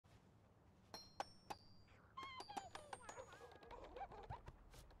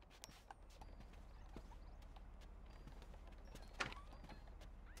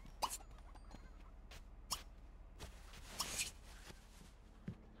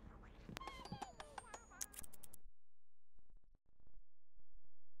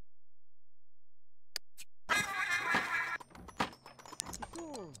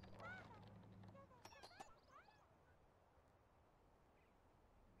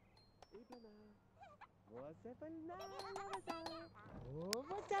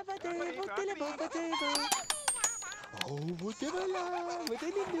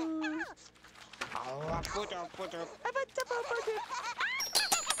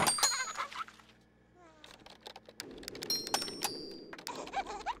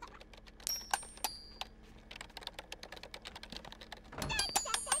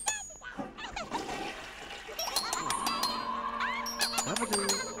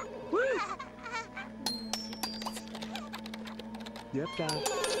Yep, Dad.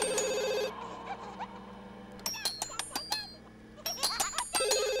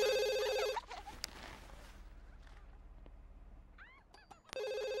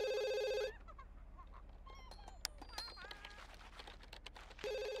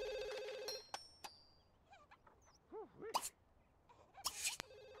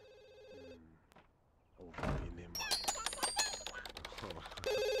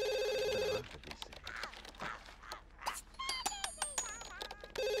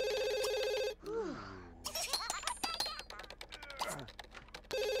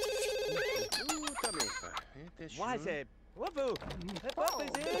 Why is it? Woohoo!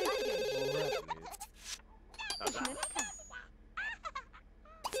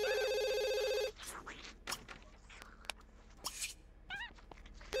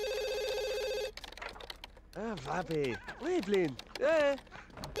 Vabbè, Evelyn!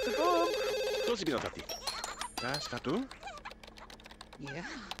 Secondo! Così mi notati. Sta tu? Ja,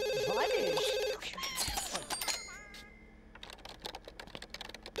 freilich.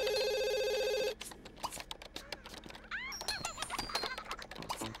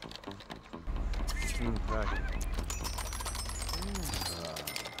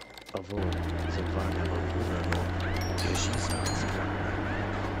 Avô, você vai na loucura, não? Que Jesus.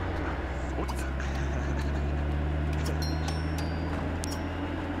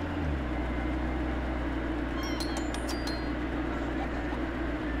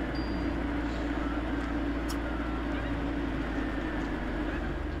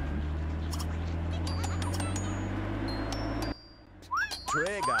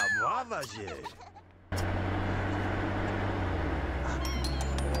 Trega, mavaje!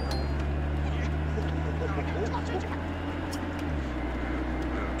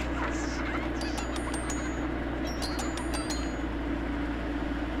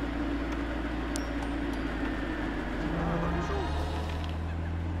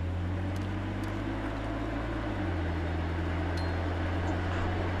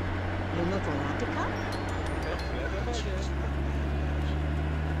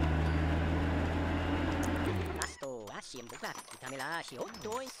 Tamelashi,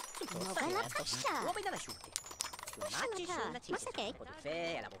 dois, Open dalla shooting. Maci sulla ciccia,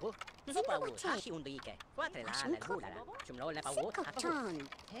 Potufe, alla bobo. Zupa, Hashi Undike, Quattro lana, Bulala, Chumrola, Pawot,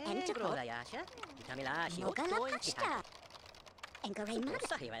 Entro la Yasha, Tamelashi, dois,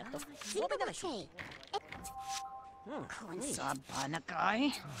 Sahiva, Open dalla shooting.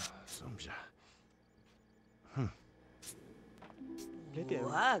 Konsabanakay. Somja.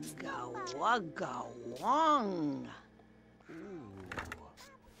 Wagawang.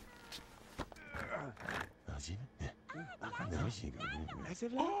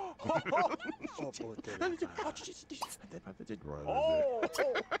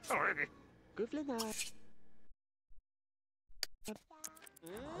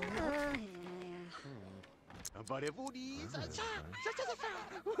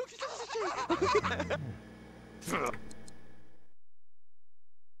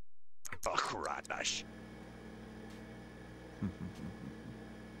 Radash.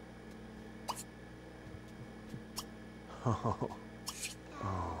 Oh.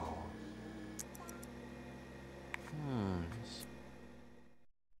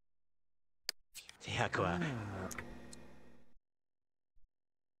 Tiens quoi?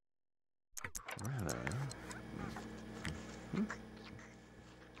 Voilà.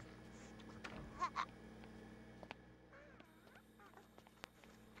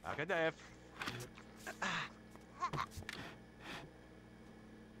 Akadef.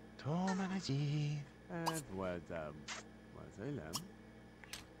 Tomanaji. Was Ilham?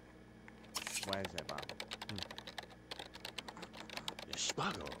 Where's that Bob?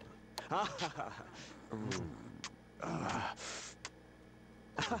 Spago.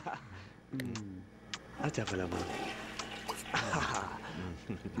 Acha for la mano.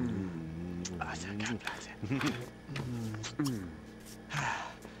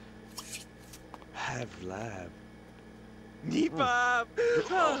 Have lab. Nipap!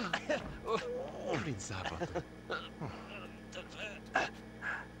 Prinsabato.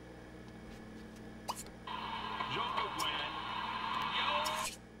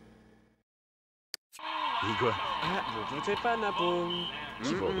 Igor. Vous faites pas napon.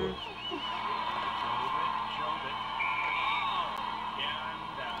 Ci vuole.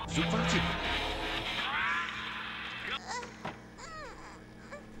 Zuparti.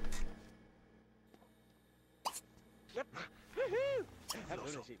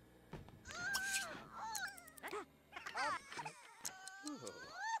 Allora sì.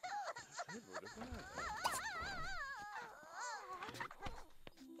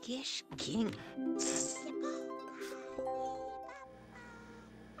 Kishkin.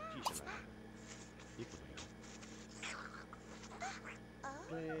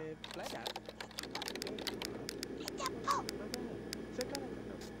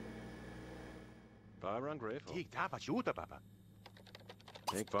 Byron Grave. Ik daar wat je papa.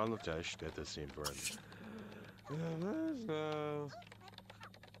 Ik wou nog thuis dat het zien voor hem.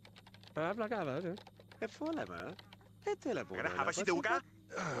 Plagava, hè? E folle, ma? E te la buona. Gara apa sih duga?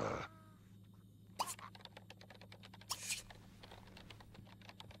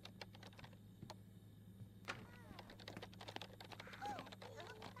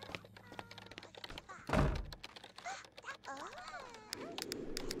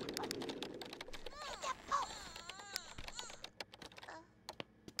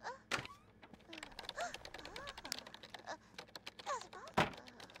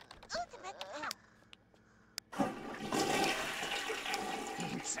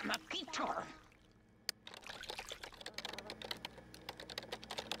 Sama Peter.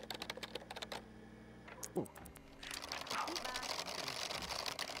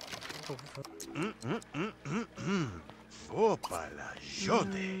 Opa la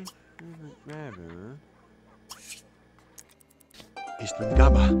jode. Is het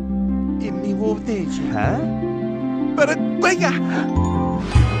gaba? Immi volteci. Maar venga.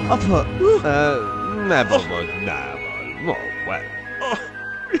 Appa. Never mind. No, well.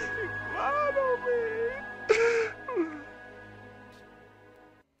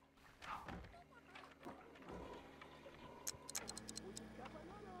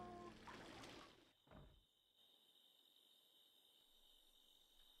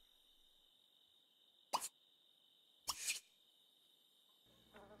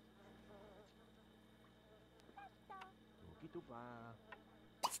 Gitu pak.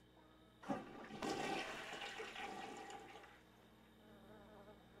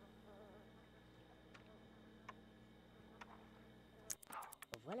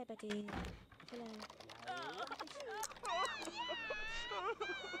 Voilà, pâté. Voilà.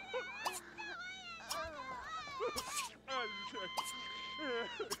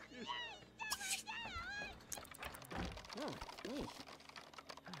 Oh, oui.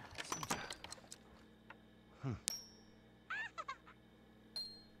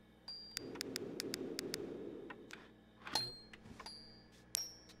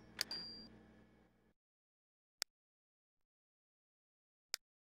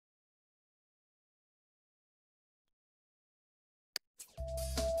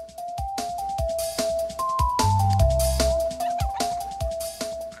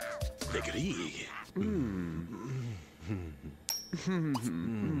 De Grieg.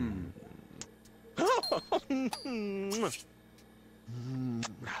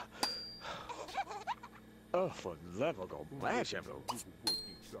 Oh, for love of God, blast you.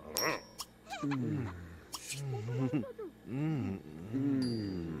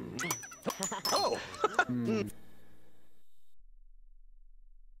 Oh.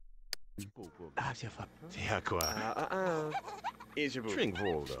 Ah, sia fa. Ja, qua. Is je boek.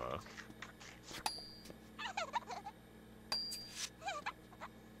 Drinkholder.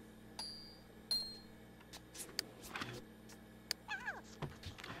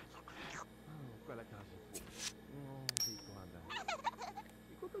 Quella casa. Dico, anda.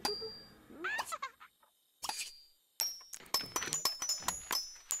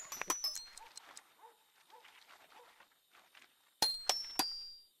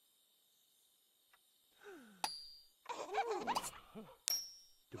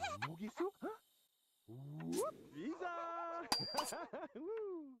 뭐겠어? 비자!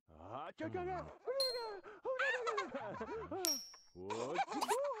 아, 짜가가!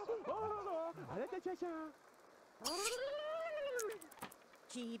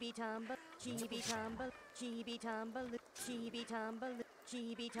 Chibi tumble, chibi tumble, chibi tumble, chibi tumble,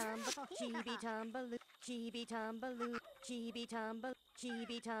 chibi tumble, chibi tumble, chibi tumble, chibi tumble, chibi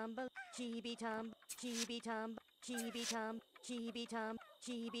tumble, chibi tumble, chibi tumble, chibi tumble, chibi tumble,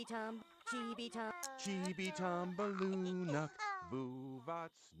 chibi tumble, chibi tumble. Chibi Tombaloonuck,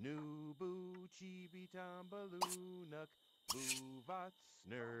 Boo-Vots, New Boo, Chibi Tombaloonuck, Boo-Vots,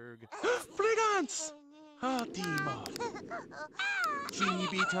 Snurg. Fligans! Ah, Demon!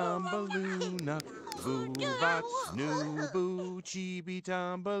 Chibi Tombaloonuck, Vuvat snoobu chibi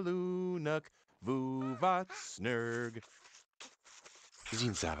tambaloonuck. Vuvat snurg.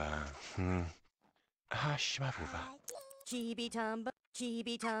 Zinsaba. Hashmavuva. Chibi tumba,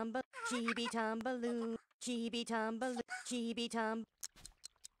 chibi tumba, chibi tumbaloo, chibi tumbaloo, chibi tum.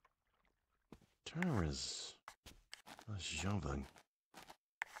 Terrors. Joving.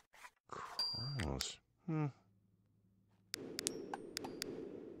 Cross.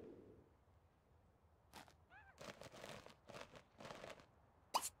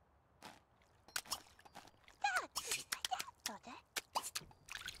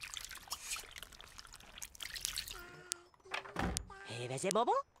 Hey, c'est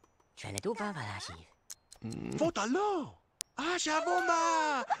Bobo? Je ne tout pas la chive. Votalo!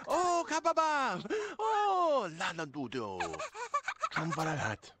 Ashaboma! Oh, kababa! Oh, laladudo!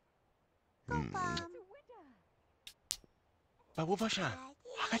 Kambalalat. Babubasha!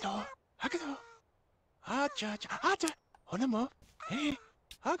 Hakato! Hakato! Hacha! Hacha! Honamo! Hey!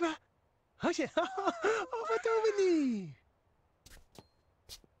 Hagba! Hacha! Oh, Vatovani!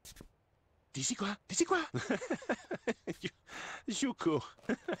 D'ici quoi? D'ici quoi? Juko!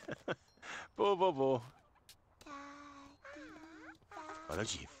 Bo.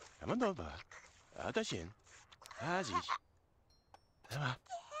 Allergie. Amandova. Atashin. Azish. Eva.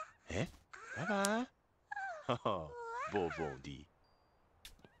 Eh? Eva. Oh, Bobondi.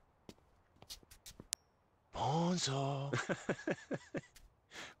 Bonzo.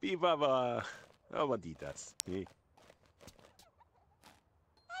 Bibaba. Amanditas.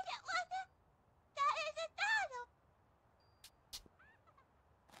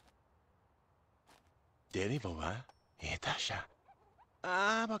 Deri boba. Etasha.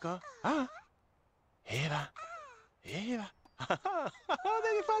 Ah, baka. Ah. Eva. Eva.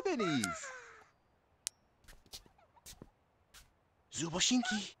 Deri fadenis.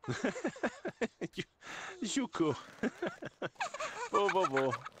 Zuboshinki. Juko.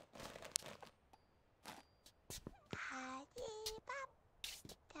 Bo.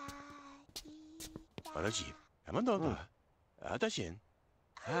 Allergie. Amandova. Atashin.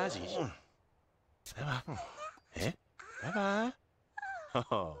 Azish. Eva. Eh? Eva.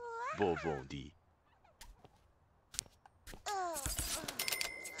 Oh, Bobondi.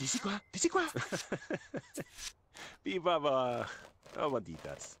 D'ici quoi? D'ici quoi? Bibaba.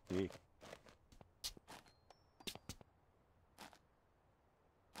 Amanditas.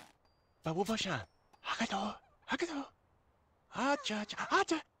 Babubasha. Hakato. Hakato. Hacha.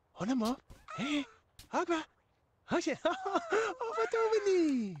 Hacha. Honamo. Hey. Hagba. Hacha. Oh,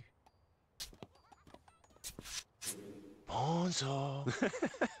 Vatovani. Bonzo.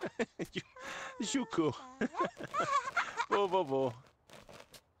 Juko. Bo.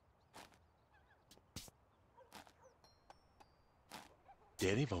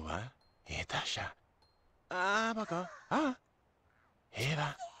 Deri boba. Etasha. Ah, baka. Ah.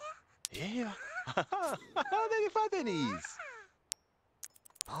 Eva. Deri fadenis.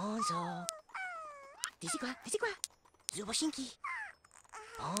 Bonzo. D'ici quoi? Zuboshinki.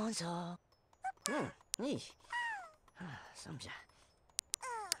 Bonzo. Oui. Samja.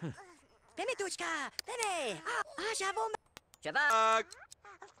 Bébé Touchka! Bébé! Ah, j'avoue! Je vais!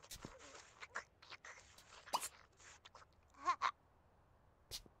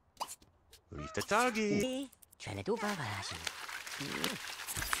 Reef the target. Tu en es tout pas valage.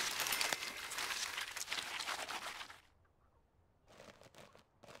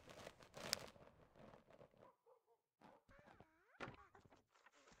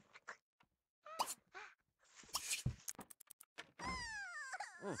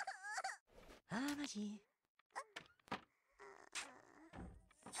 Ah, magie.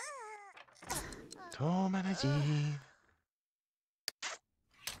 도만하지.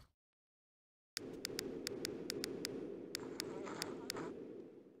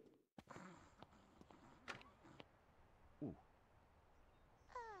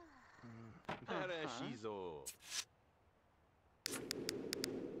 잘하시소.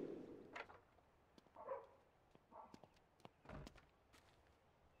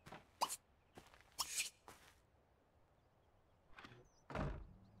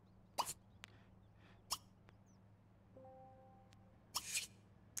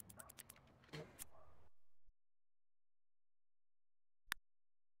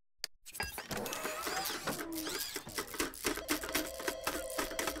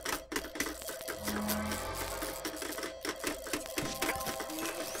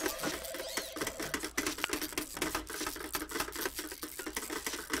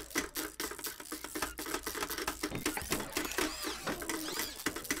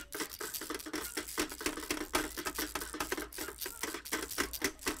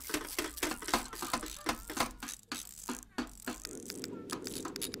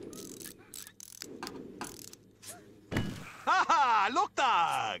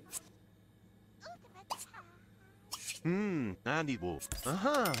 loktak! 아니 뭐.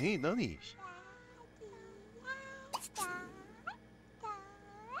 아하, 이 너니.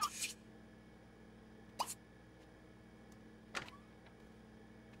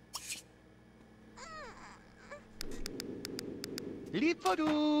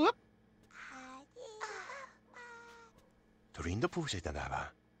 리퍼루. 드린더 부부시다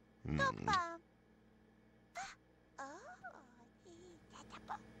나봐.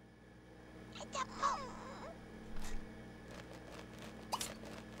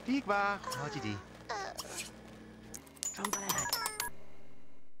 빅바 어디디?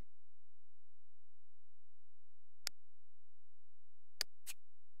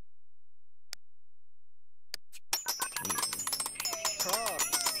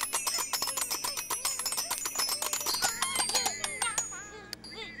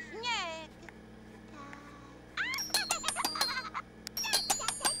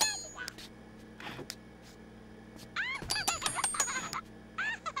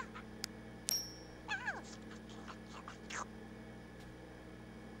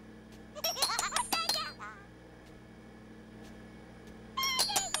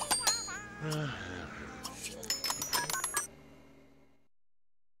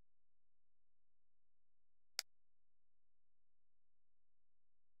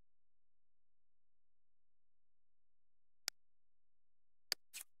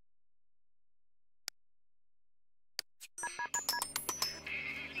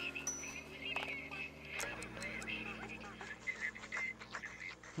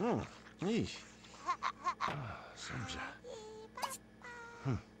 이. 손자.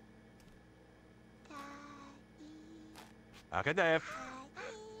 아가데프.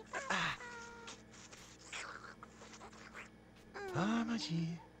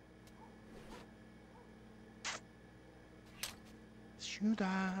 아마지.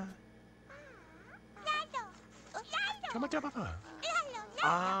 슈다. 잠깐 잡아봐.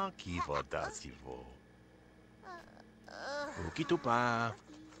 아, 기보다 지보. 우기도봐.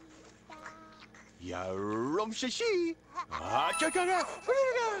 야, 롬시시. 아, 저저저.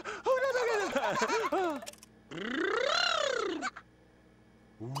 후라가.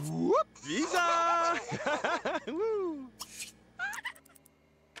 우, 비자. 우.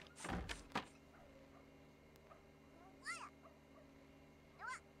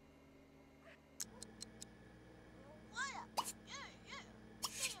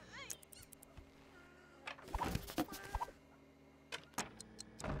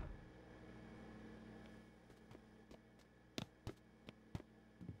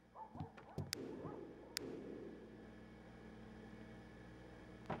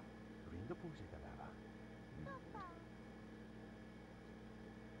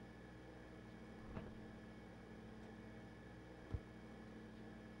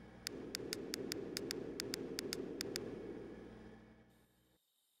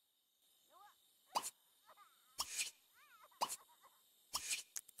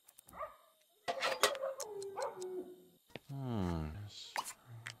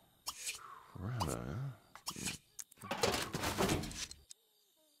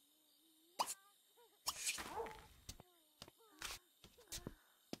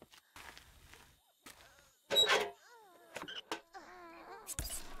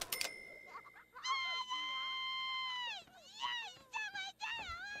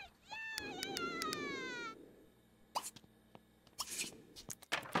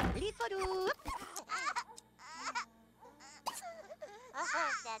 리퍼루.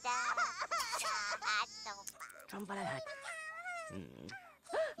 Trombalala.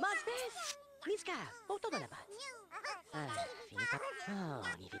 Mas vez. Liska, voltou da lava. Ah, finita. Oh,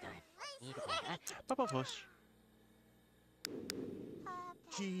 nividai. Nividai. 빠빠버시.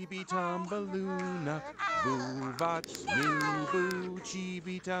 지비탐발루나 부vat스누부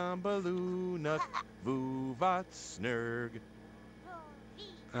지비탐발루나 부vat스너그.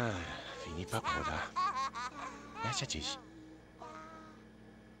 아, 피니빠보다. 야샤지시.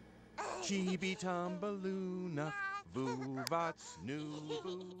 지비탐발루나 부vat스누부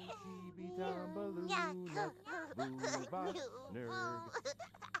지비탐발루나 부vat스너그.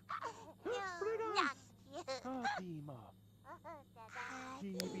 하디마.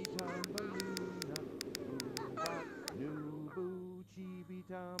 지비탐발루나 부vat누부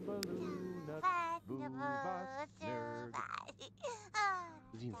지비탐발루나 부vat스너그.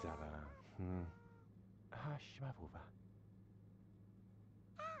 진짜라. 하시마 보바.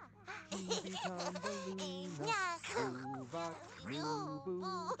 지비탐발루나 부vat누부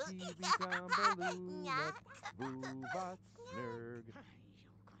지비탐발루나 부vat스너그.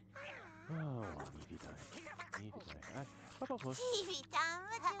 아, 니비다. Papa Puss.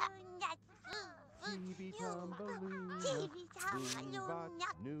 Chibi Tombaloo. Voovot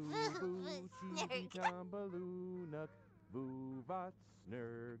Noo Chibi Tombaloo. Voovot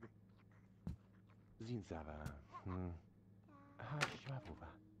Snurg. Zinzava. Hashmavuva.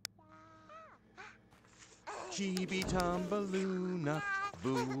 Chibi Tombaloo.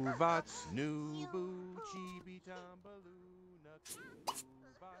 Voovot Snoo Chibi Tombaloo.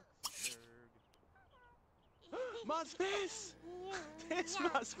 Voovot Snurg. Mosfest! It's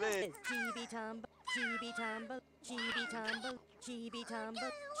Mosfest! Chibi tumble, chibi tumble, chibi tumble, chibi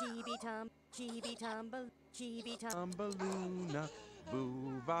tumble, chibi tumble, chibi tumble, chibi tumble. Tombaloo.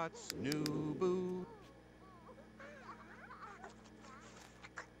 Voovot Snoo.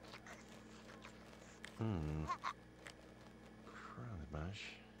 Kralabash.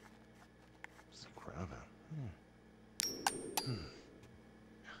 Skrava.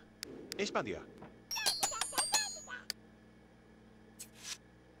 Expandia.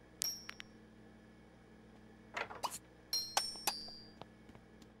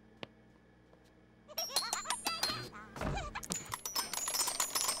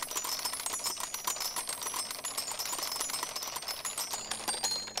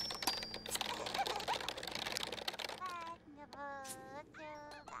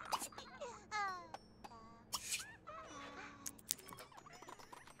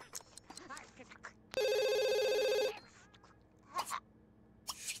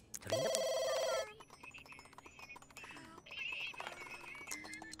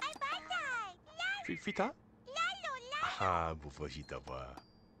 Fita? Ah, bufajita ba?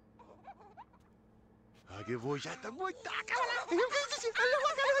 Age vojata muita kala.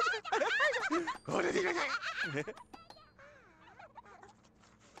 Ora diga.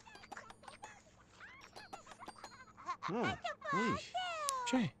 Ixi.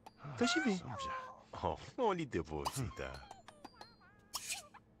 Che, tá se vendo. Oh, onde deposita?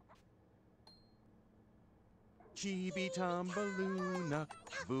 Chibi Tombaloo.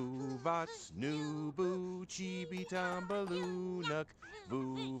 Voovot Snoo Chibi Tombaloo.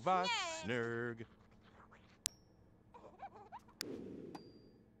 Voovot Snurg.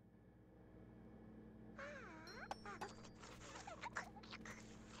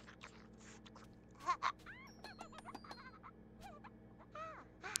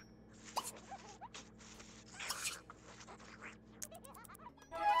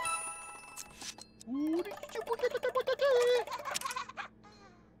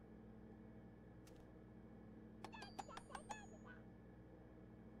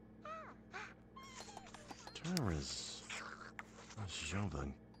 Terrace.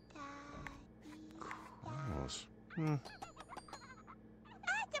 Jovem. Cross.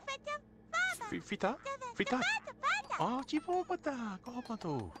 Fita? Fita? Oh, tipo bata. Kau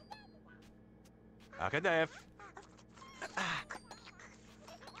tu? Akadef.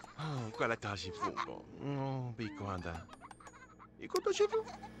 Oh, qual é a de fogo? Oh, bicoada. E quanto tipo?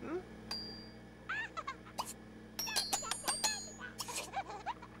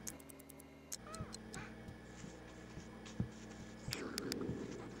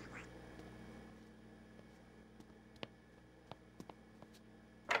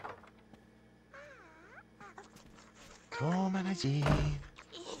 Toma na Jeep.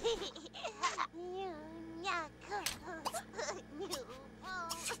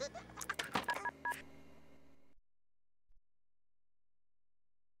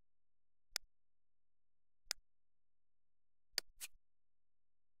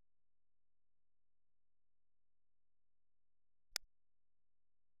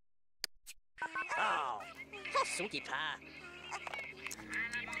 Oh, posso ti fa?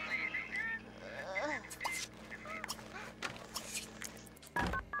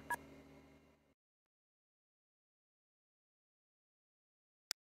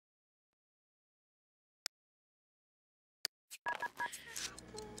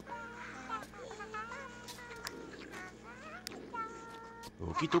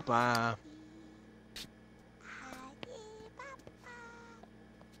 O que tu pá?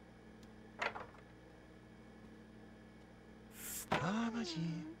 Ah, magia.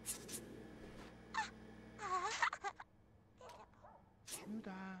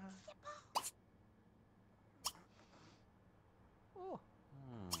 Ajuda. Oh.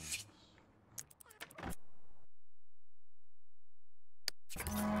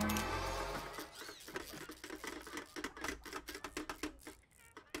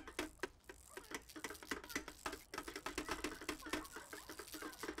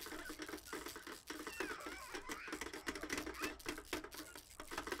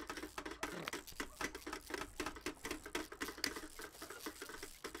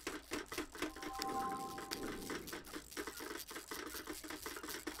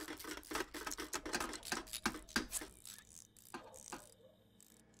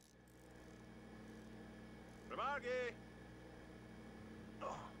 Premarghi!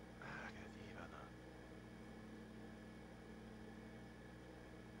 Oh, che divana.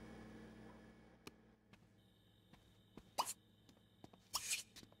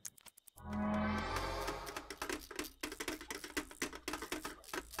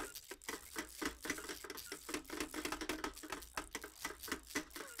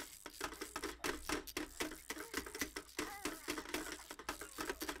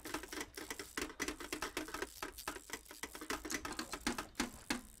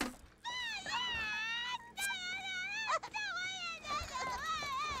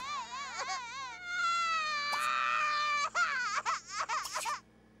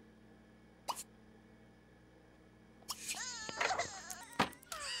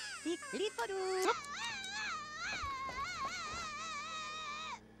 Piccoli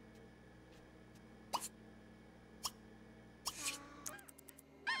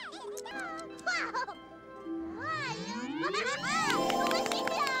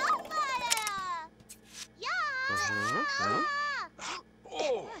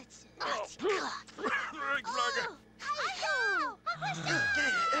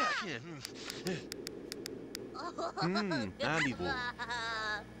Alibu.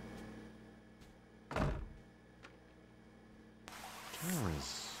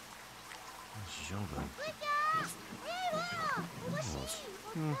 Jovem.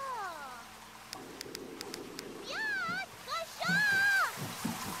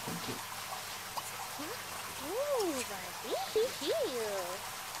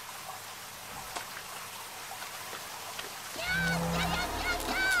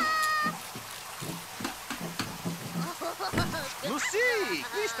 Lucy,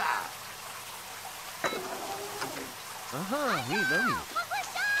 questa! Aha, mi dami.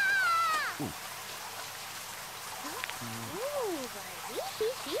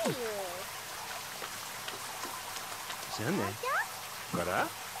 Sane. Guarda.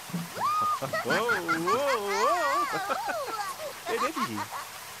 Oh. E vedi?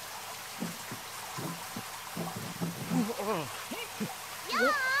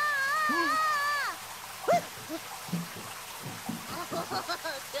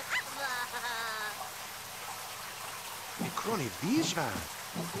 Kroni výzva.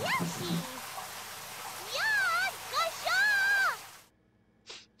 Yoshi! Ja, Gasha!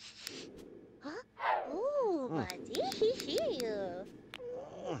 Huh? Ooh, Badee.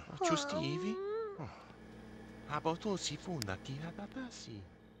 Giustivi? Aboto si fonda chi ha datasi.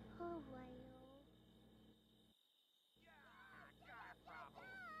 Oh, my.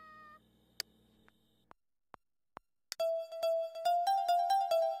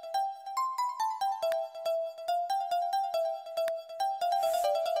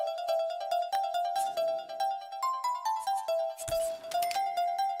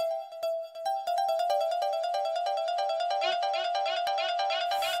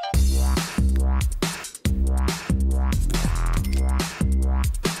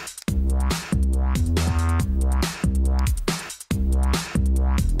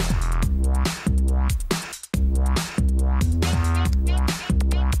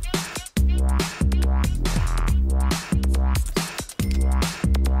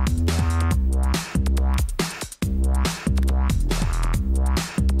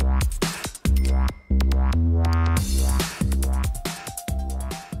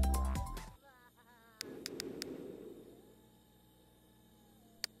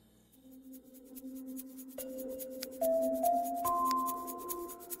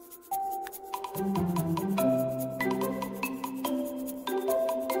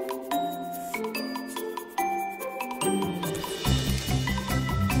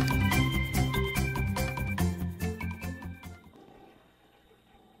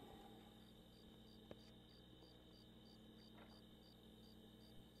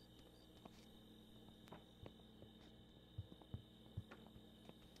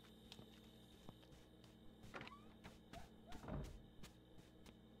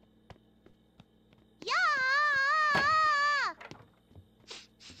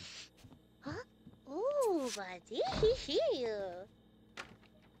 Badee.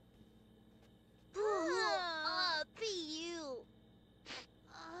 Be you.